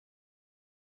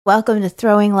Welcome to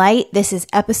Throwing Light. This is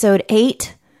episode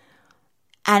 8,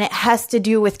 and it has to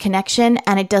do with connection,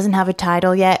 and it doesn't have a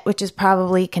title yet, which is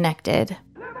probably connected.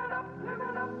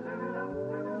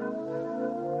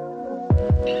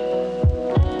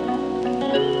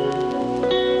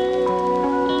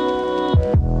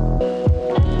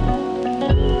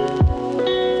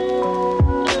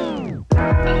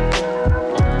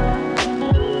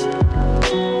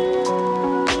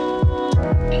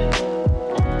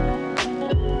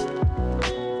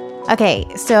 Okay,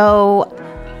 so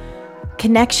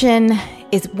connection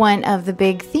is one of the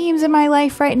big themes in my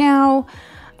life right now.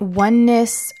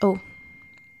 Oneness. Oh,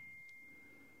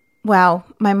 wow.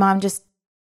 My mom just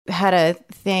had a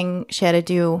thing she had to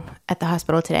do at the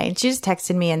hospital today. And she just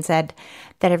texted me and said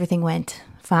that everything went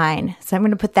fine. So I'm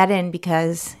going to put that in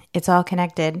because it's all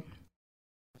connected.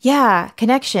 Yeah,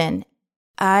 connection.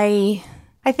 I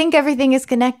think everything is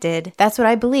connected. That's what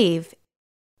I believe.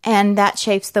 And that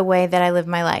shapes the way that I live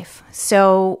my life.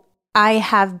 So I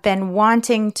have been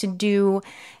wanting to do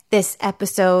this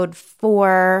episode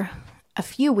for a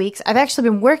few weeks. I've actually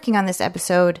been working on this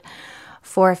episode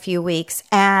for a few weeks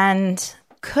and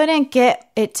couldn't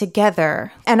get it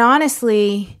together. And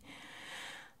honestly,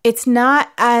 it's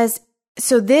not as...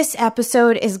 So this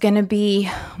episode is going to be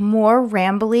more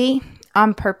rambly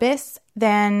on purpose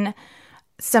than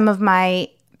some of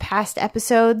my past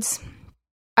episodes.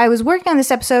 I was working on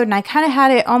this episode and I kind of had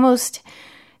it almost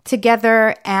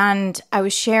together, and I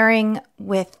was sharing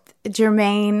with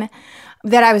Jermaine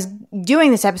that I was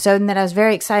doing this episode and that I was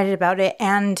very excited about it.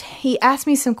 And he asked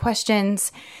me some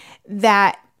questions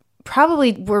that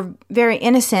probably were very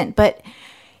innocent, but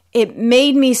it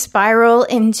made me spiral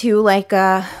into like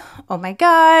oh my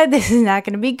God, this is not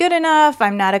going to be good enough.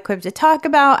 I'm not equipped to talk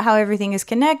about how everything is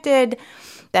connected.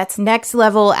 That's next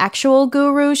level actual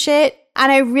guru shit.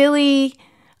 And I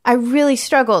really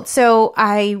struggled. So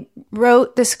I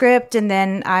wrote the script and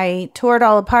then I tore it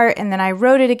all apart and then I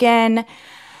wrote it again.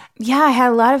 Yeah, I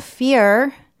had a lot of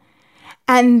fear.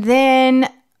 And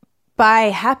then by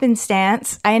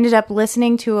happenstance, I ended up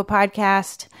listening to a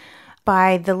podcast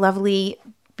by the lovely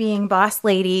Being Boss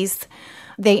ladies.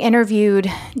 They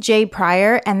interviewed Jay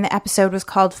Pryor and the episode was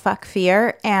called Fuck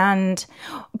Fear. And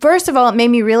first of all, it made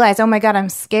me realize, oh my God, I'm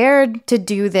scared to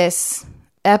do this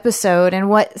episode, and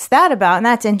what's that about? And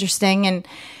that's interesting. And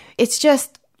it's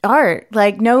just art.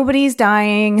 Like, nobody's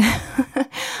dying.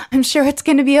 I'm sure it's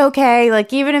going to be okay.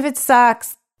 Like, even if it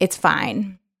sucks, it's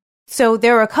fine. So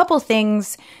there were a couple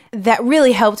things that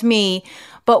really helped me,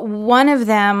 but one of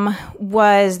them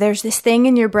was there's this thing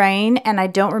in your brain, and I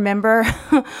don't remember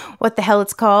what the hell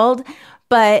it's called,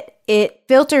 but it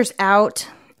filters out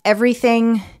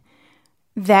everything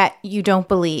that you don't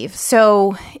believe.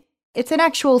 So it's an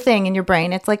actual thing in your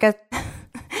brain. It's like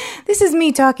this is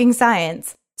me talking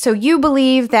science. So you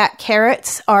believe that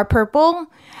carrots are purple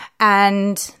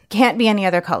and can't be any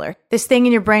other color. This thing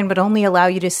in your brain would only allow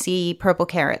you to see purple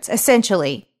carrots.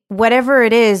 Essentially, whatever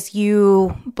it is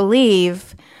you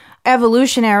believe,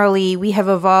 evolutionarily, we have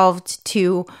evolved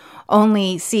to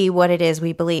only see what it is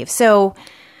we believe. So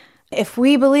if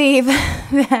we believe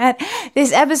that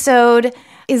this episode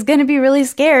is going to be really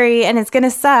scary and it's going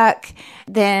to suck,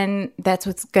 then that's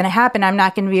what's going to happen. I'm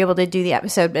not going to be able to do the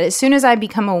episode. But as soon as I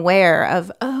become aware of,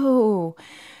 oh,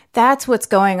 that's what's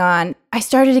going on, I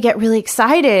started to get really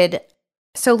excited.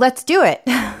 So let's do it.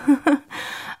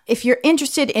 If you're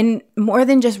interested in more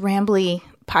than just rambly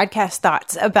podcast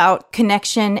thoughts about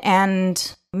connection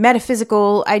and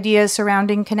metaphysical ideas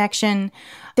surrounding connection,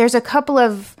 there's a couple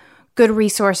of good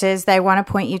resources that I want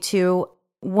to point you to.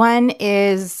 One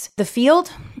is The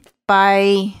Field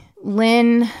by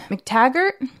Lynn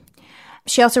McTaggart.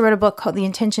 She also wrote a book called The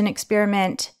Intention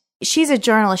Experiment. She's a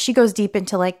journalist. She goes deep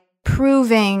into like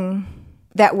proving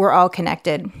that we're all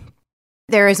connected.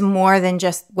 There is more than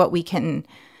just what we can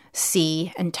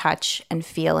see and touch and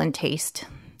feel and taste.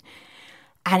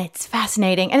 And it's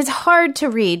fascinating. And it's hard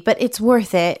to read, but it's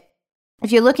worth it.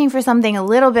 If you're looking for something a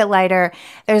little bit lighter,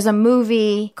 there's a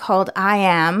movie called I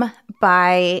Am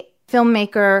by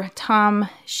filmmaker Tom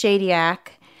Shadyac,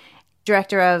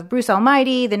 director of Bruce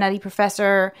Almighty, The Nutty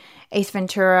Professor, Ace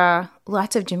Ventura,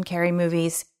 lots of Jim Carrey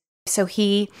movies. So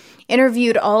he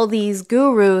interviewed all these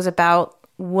gurus about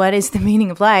what is the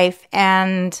meaning of life,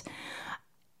 and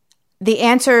the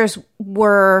answers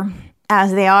were,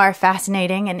 as they are,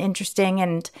 fascinating and interesting.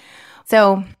 And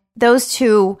so those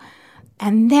two.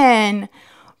 And then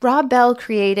Rob Bell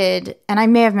created, and I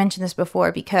may have mentioned this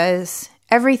before because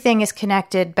everything is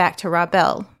connected back to Rob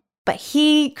Bell, but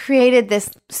he created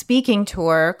this speaking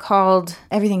tour called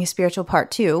Everything is Spiritual Part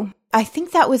 2. I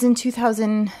think that was in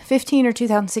 2015 or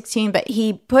 2016, but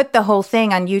he put the whole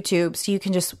thing on YouTube so you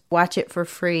can just watch it for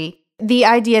free. The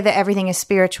idea that everything is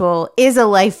spiritual is a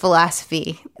life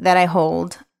philosophy that I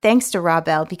hold, thanks to Ra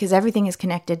Bell, because everything is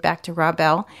connected back to Ra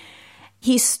Bell.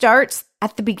 He starts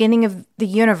at the beginning of the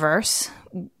universe,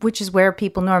 which is where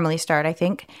people normally start, I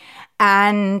think.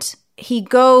 And he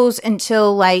goes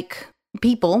until like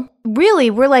people, really,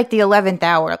 we're like the 11th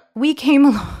hour. We came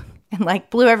along and like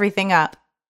blew everything up.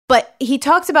 But he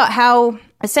talks about how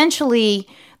essentially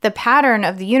the pattern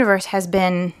of the universe has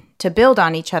been to build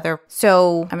on each other.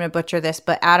 So I'm going to butcher this,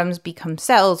 but atoms become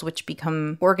cells, which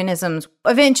become organisms.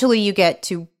 Eventually you get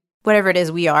to whatever it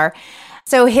is we are.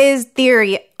 So his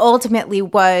theory ultimately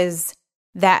was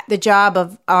that the job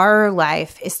of our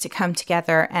life is to come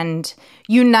together and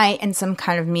unite in some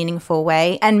kind of meaningful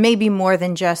way, and maybe more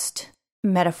than just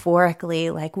metaphorically,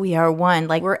 like we are one,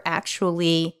 like we're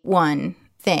actually one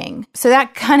thing. So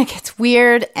that kind of gets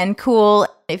weird and cool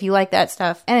if you like that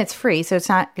stuff. And it's free, so it's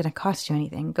not going to cost you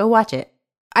anything. Go watch it.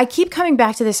 I keep coming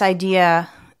back to this idea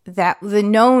that the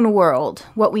known world,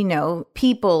 what we know,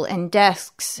 people and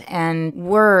desks and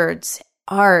words,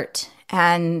 art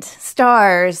and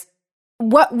stars,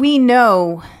 what we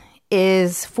know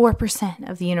is 4%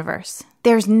 of the universe.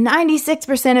 There's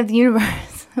 96% of the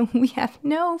universe. We have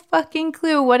no fucking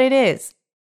clue what it is.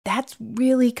 That's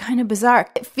really kind of bizarre.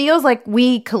 It feels like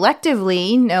we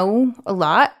collectively know a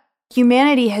lot.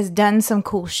 Humanity has done some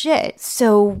cool shit.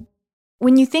 So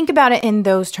when you think about it in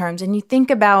those terms, and you think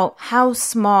about how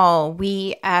small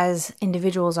we as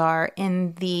individuals are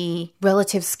in the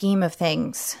relative scheme of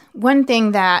things, one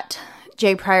thing that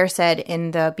Jay Pryor said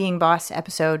in the Being Boss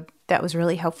episode that was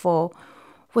really helpful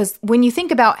was when you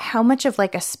think about how much of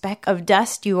like a speck of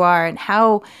dust you are and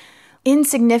how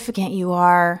insignificant you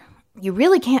are, you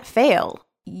really can't fail.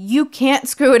 You can't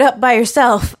screw it up by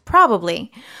yourself,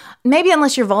 probably. Maybe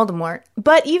unless you're Voldemort.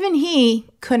 But even he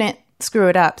couldn't screw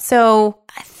it up. So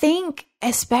I think,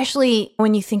 especially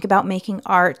when you think about making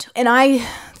art, and I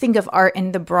think of art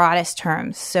in the broadest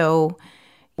terms. So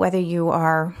whether you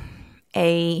are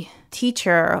a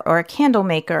teacher or a candle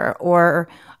maker or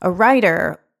a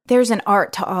writer, there's an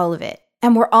art to all of it.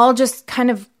 And we're all just kind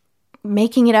of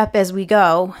making it up as we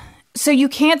go. So you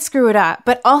can't screw it up,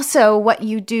 but also what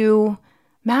you do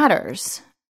matters.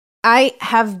 I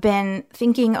have been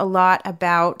thinking a lot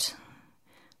about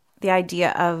the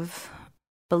idea of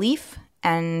belief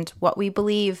and what we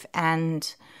believe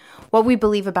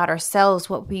about ourselves,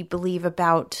 what we believe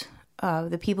about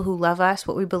the people who love us,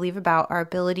 what we believe about our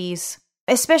abilities.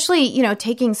 Especially,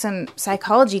 taking some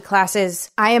psychology classes,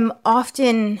 I am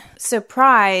often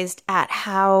surprised at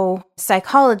how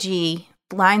psychology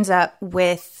lines up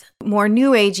with more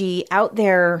new agey, out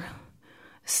there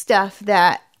stuff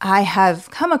that I have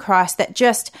come across that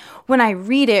just, when I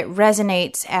read it,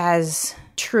 resonates as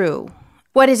true.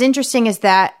 What is interesting is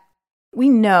that we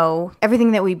know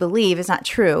everything that we believe is not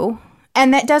true,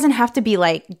 and that doesn't have to be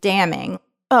like damning.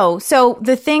 Oh, so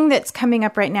the thing that's coming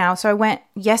up right now,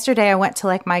 yesterday I went to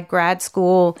like my grad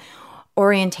school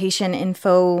orientation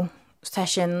info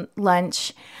session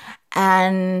lunch,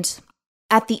 and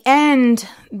at the end,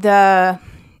 the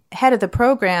head of the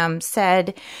program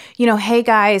said, hey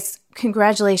guys,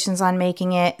 congratulations on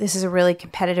making it. This is a really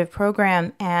competitive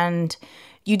program and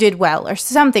you did well, or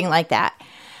something like that.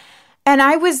 And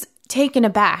I was taken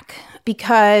aback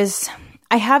because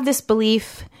I have this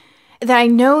belief that I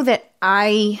know that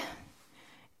I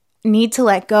need to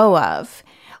let go of.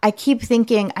 I keep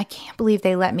thinking, I can't believe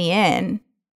they let me in.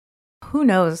 Who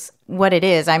knows what it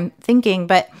is I'm thinking,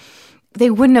 but they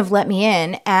wouldn't have let me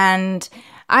in. And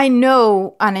I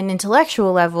know on an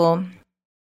intellectual level,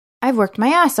 I've worked my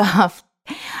ass off.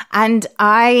 And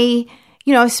I've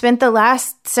spent the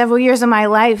last several years of my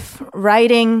life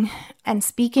writing and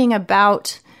speaking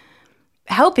about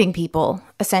helping people,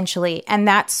 essentially. And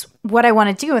that's what I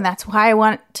want to do. And that's why I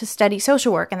want to study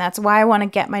social work. And that's why I want to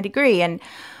get my degree and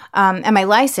my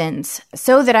license,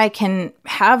 so that I can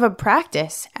have a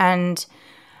practice and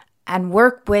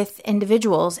work with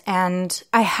individuals. And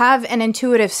I have an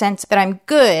intuitive sense that I'm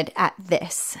good at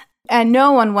this. I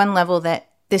know on one level that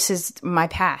this is my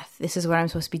path. This is what I'm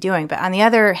supposed to be doing. But on the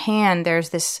other hand, there's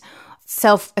this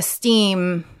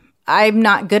self-esteem. I'm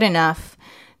not good enough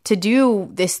to do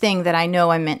this thing that I know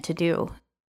I'm meant to do.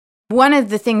 One of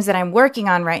the things that I'm working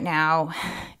on right now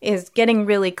is getting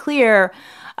really clear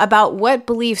about what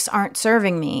beliefs aren't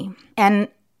serving me and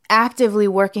actively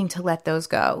working to let those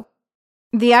go.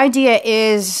 The idea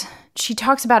is, she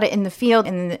talks about it in the field,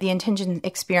 in the intention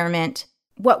experiment,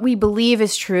 what we believe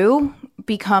is true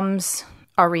becomes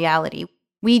our reality.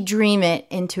 We dream it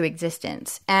into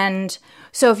existence. And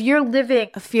so if you're living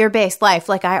a fear-based life,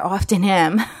 like I often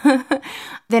am,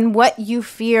 then what you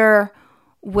fear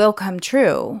will come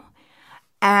true.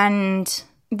 And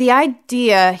the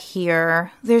idea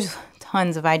here, there's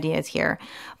tons of ideas here,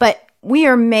 but we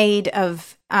are made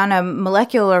of, on a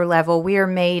molecular level, we are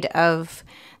made of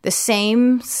the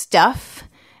same stuff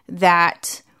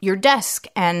that your desk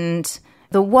and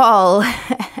the wall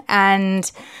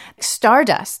and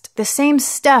stardust, the same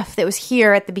stuff that was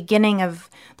here at the beginning of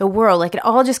the world. Like it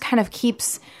all just kind of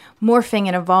keeps morphing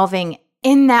and evolving.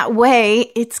 In that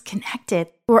way, it's connected.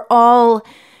 We're all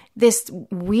this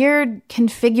weird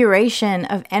configuration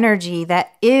of energy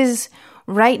that is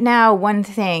right now one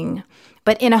thing,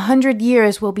 but in 100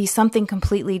 years will be something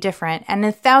completely different. And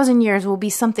 1,000 years will be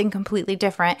something completely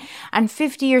different. And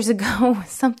 50 years ago,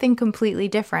 something completely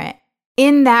different.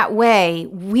 In that way,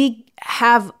 we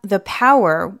have the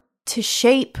power to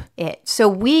shape it. So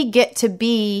we get to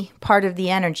be part of the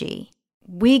energy.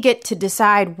 We get to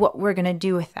decide what we're going to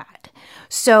do with that.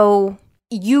 So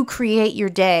you create your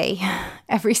day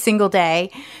every single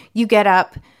day. You get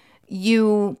up,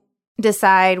 you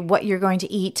decide what you're going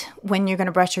to eat, when you're going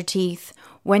to brush your teeth,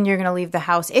 when you're going to leave the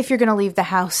house, if you're going to leave the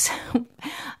house,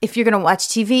 if you're going to watch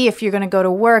TV, if you're going to go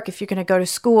to work, if you're going to go to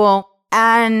school.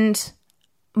 And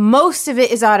most of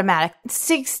it is automatic.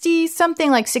 60%,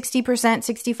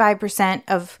 65%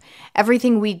 of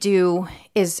everything we do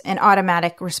is an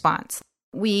automatic response.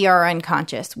 We are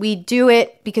unconscious. We do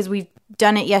it because we've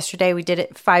done it yesterday. We did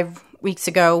it 5 weeks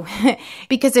ago.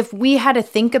 Because if we had to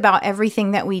think about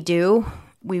everything that we do,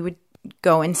 we would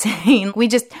go insane. We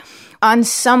just, on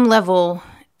some level,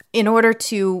 in order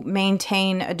to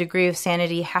maintain a degree of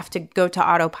sanity, have to go to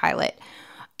autopilot.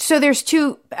 So there's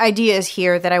two ideas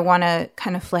here that I want to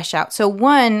kind of flesh out. So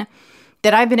one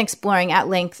that I've been exploring at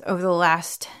length over the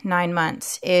last 9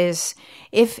 months is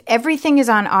if everything is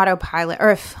on autopilot, or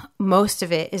if most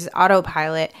of it is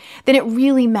autopilot, then it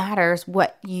really matters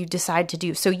what you decide to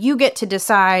do. So you get to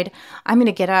decide, I'm going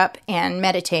to get up and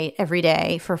meditate every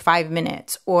day for 5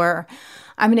 minutes, or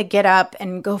I'm going to get up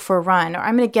and go for a run, or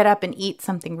I'm going to get up and eat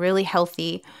something really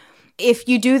healthy. If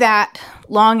you do that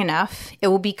long enough, it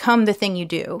will become the thing you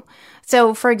do.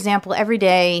 So, for example, every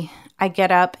day I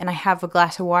get up and I have a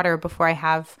glass of water before I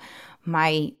have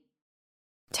my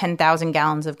 10,000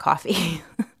 gallons of coffee.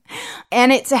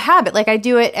 And it's a habit. Like I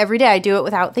do it every day. I do it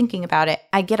without thinking about it.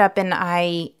 I get up and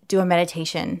I do a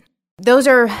meditation. Those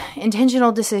are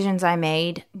intentional decisions I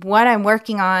made. What I'm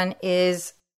working on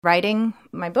is writing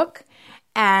my book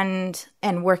and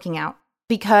working out,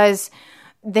 because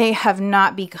they have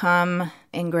not become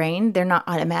ingrained. They're not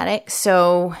automatic.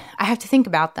 So I have to think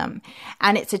about them.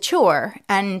 And it's a chore.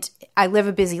 And I live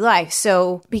a busy life.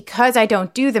 So because I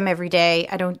don't do them every day,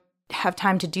 I don't have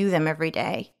time to do them every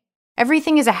day.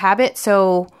 Everything is a habit.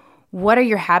 So what are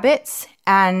your habits?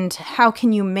 And how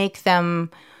can you make them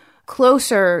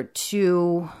closer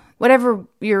to whatever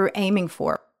you're aiming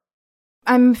for?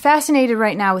 I'm fascinated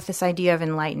right now with this idea of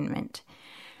enlightenment.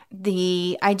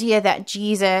 The idea that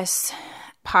Jesus,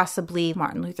 possibly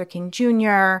Martin Luther King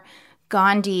Jr.,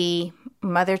 Gandhi,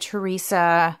 Mother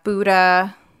Teresa,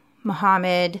 Buddha,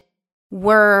 Muhammad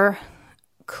were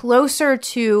closer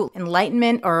to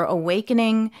enlightenment or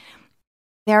awakening.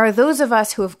 There are those of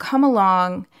us who have come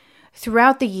along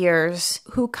throughout the years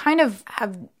who kind of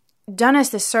have done us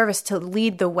this service to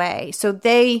lead the way. So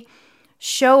they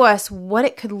show us what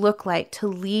it could look like to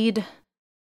lead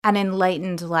an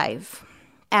enlightened life.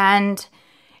 And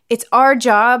it's our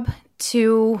job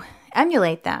to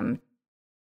emulate them.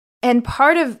 And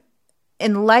part of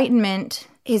enlightenment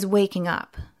is waking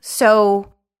up.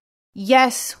 So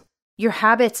yes, your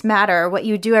habits matter. What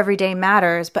you do every day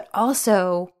matters. But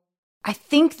also, I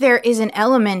think there is an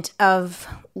element of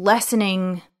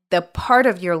lessening the part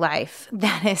of your life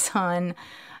that is on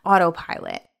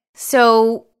autopilot.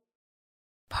 So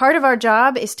part of our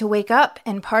job is to wake up,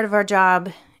 and part of our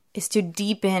job is to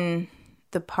deepen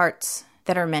the parts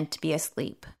that are meant to be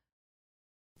asleep.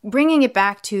 Bringing it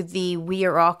back to the we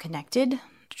are all connected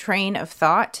train of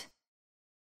thought,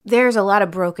 there's a lot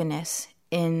of brokenness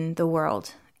in the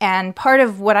world. And part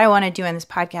of what I want to do in this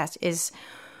podcast is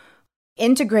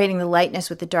integrating the lightness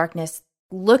with the darkness,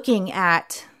 looking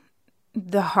at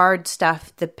the hard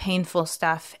stuff, the painful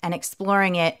stuff, and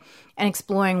exploring it, and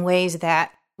exploring ways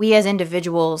that we as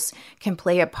individuals can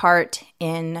play a part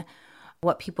in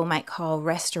what people might call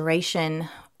restoration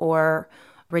or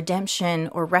redemption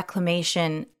or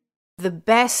reclamation. The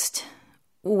best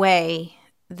way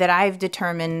that I've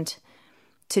determined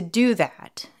to do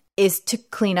that is to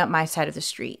clean up my side of the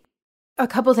street. A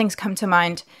couple things come to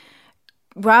mind.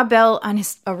 Rob Bell on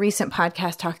a recent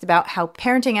podcast talked about how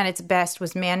parenting at its best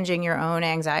was managing your own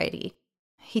anxiety.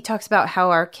 He talks about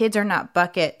how our kids are not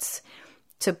buckets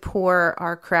to pour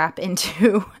our crap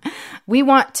into. We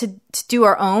want to do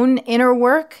our own inner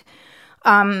work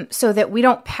so that we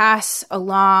don't pass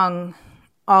along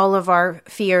all of our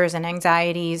fears and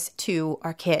anxieties to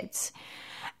our kids.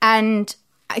 And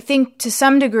I think to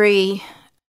some degree,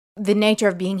 the nature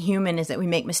of being human is that we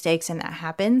make mistakes and that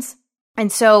happens.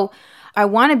 And so I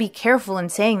want to be careful in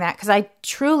saying that because I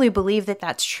truly believe that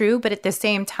that's true. But at the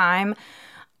same time,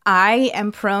 I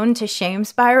am prone to shame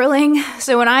spiraling.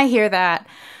 So when I hear that,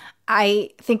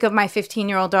 I think of my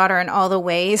 15-year-old daughter and all the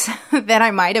ways that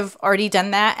I might have already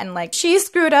done that. And like, she's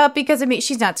screwed up because of me.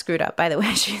 She's not screwed up, by the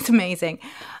way. She's amazing.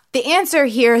 The answer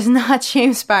here is not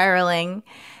shame spiraling.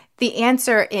 The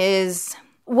answer is,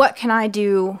 what can I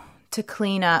do to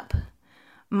clean up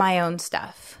my own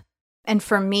stuff? And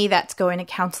for me, that's going to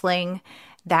counseling.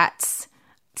 That's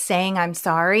saying I'm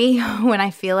sorry when I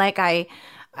feel like I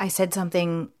said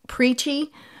something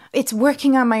preachy. It's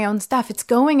working on my own stuff. It's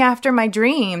going after my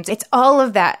dreams. It's all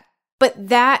of that. But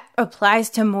that applies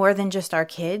to more than just our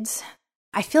kids.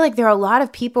 I feel like there are a lot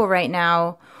of people right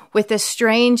now with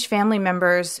estranged family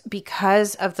members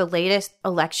because of the latest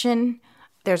election.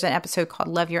 There's an episode called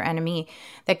Love Your Enemy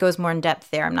that goes more in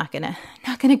depth there. I'm not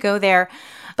gonna go there.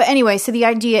 But anyway, so the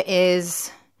idea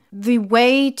is the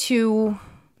way to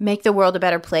make the world a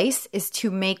better place is to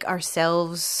make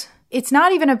ourselves, it's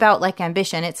not even about like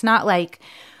ambition. It's not like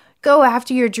go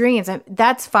after your dreams.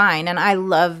 That's fine. And I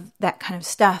love that kind of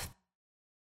stuff.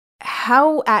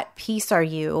 How at peace are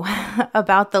you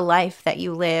about the life that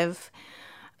you live?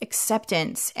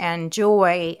 Acceptance and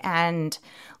joy and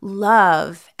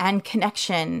love and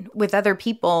connection with other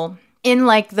people in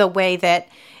like the way that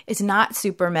is not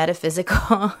super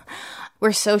metaphysical.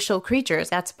 We're social creatures.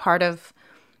 That's part of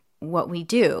what we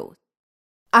do.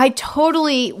 I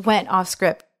totally went off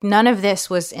script. None of this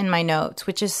was in my notes,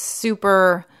 which is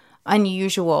super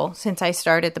unusual since I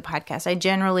started the podcast. I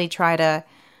generally try to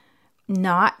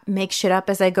not make shit up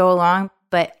as I go along,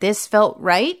 but this felt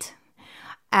right.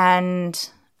 And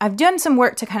I've done some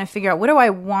work to kind of figure out, what do I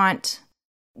want?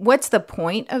 What's the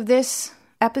point of this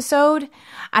episode?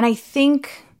 And I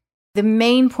think the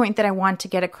main point that I want to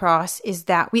get across is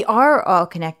that we are all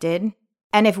connected.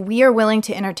 And if we are willing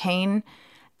to entertain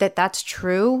that that's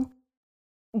true,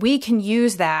 we can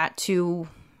use that to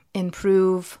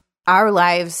improve our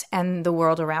lives and the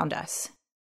world around us.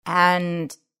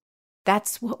 And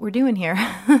that's what we're doing here.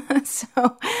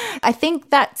 So I think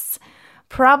that's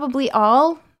probably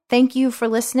all. Thank you for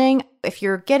listening. If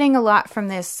you're getting a lot from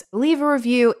this, leave a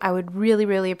review. I would really,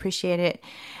 really appreciate it.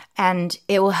 And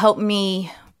it will help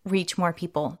me reach more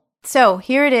people. So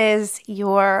here it is,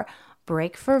 your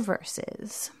break for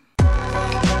verses.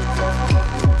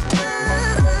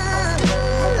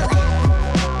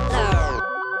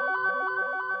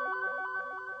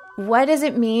 What does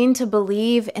it mean to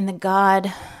believe in the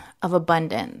God of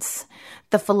abundance?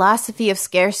 The philosophy of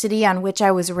scarcity on which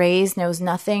I was raised knows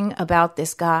nothing about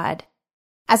this God.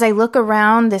 As I look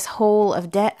around this hole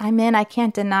of debt I'm in, I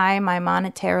can't deny my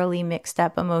monetarily mixed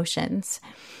up emotions.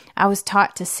 I was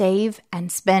taught to save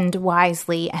and spend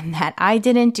wisely, and that I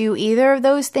didn't do either of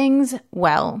those things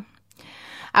well.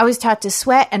 I was taught to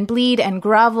sweat and bleed and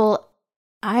grovel.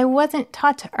 I wasn't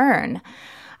taught to earn.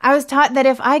 I was taught that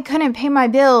if I couldn't pay my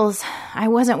bills, I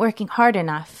wasn't working hard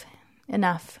enough.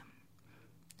 Enough.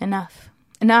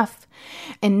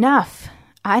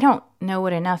 I don't know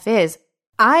what enough is.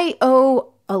 I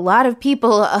owe a lot of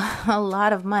people a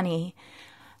lot of money.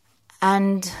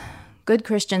 And good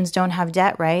Christians don't have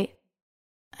debt, right?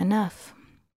 Enough.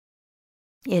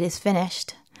 It is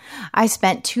finished. I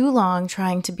spent too long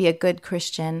trying to be a good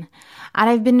Christian, and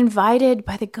I've been invited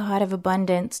by the God of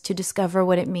abundance to discover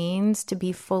what it means to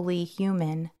be fully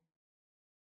human.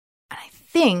 And I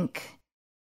think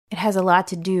it has a lot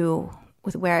to do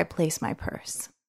with where I place my purse.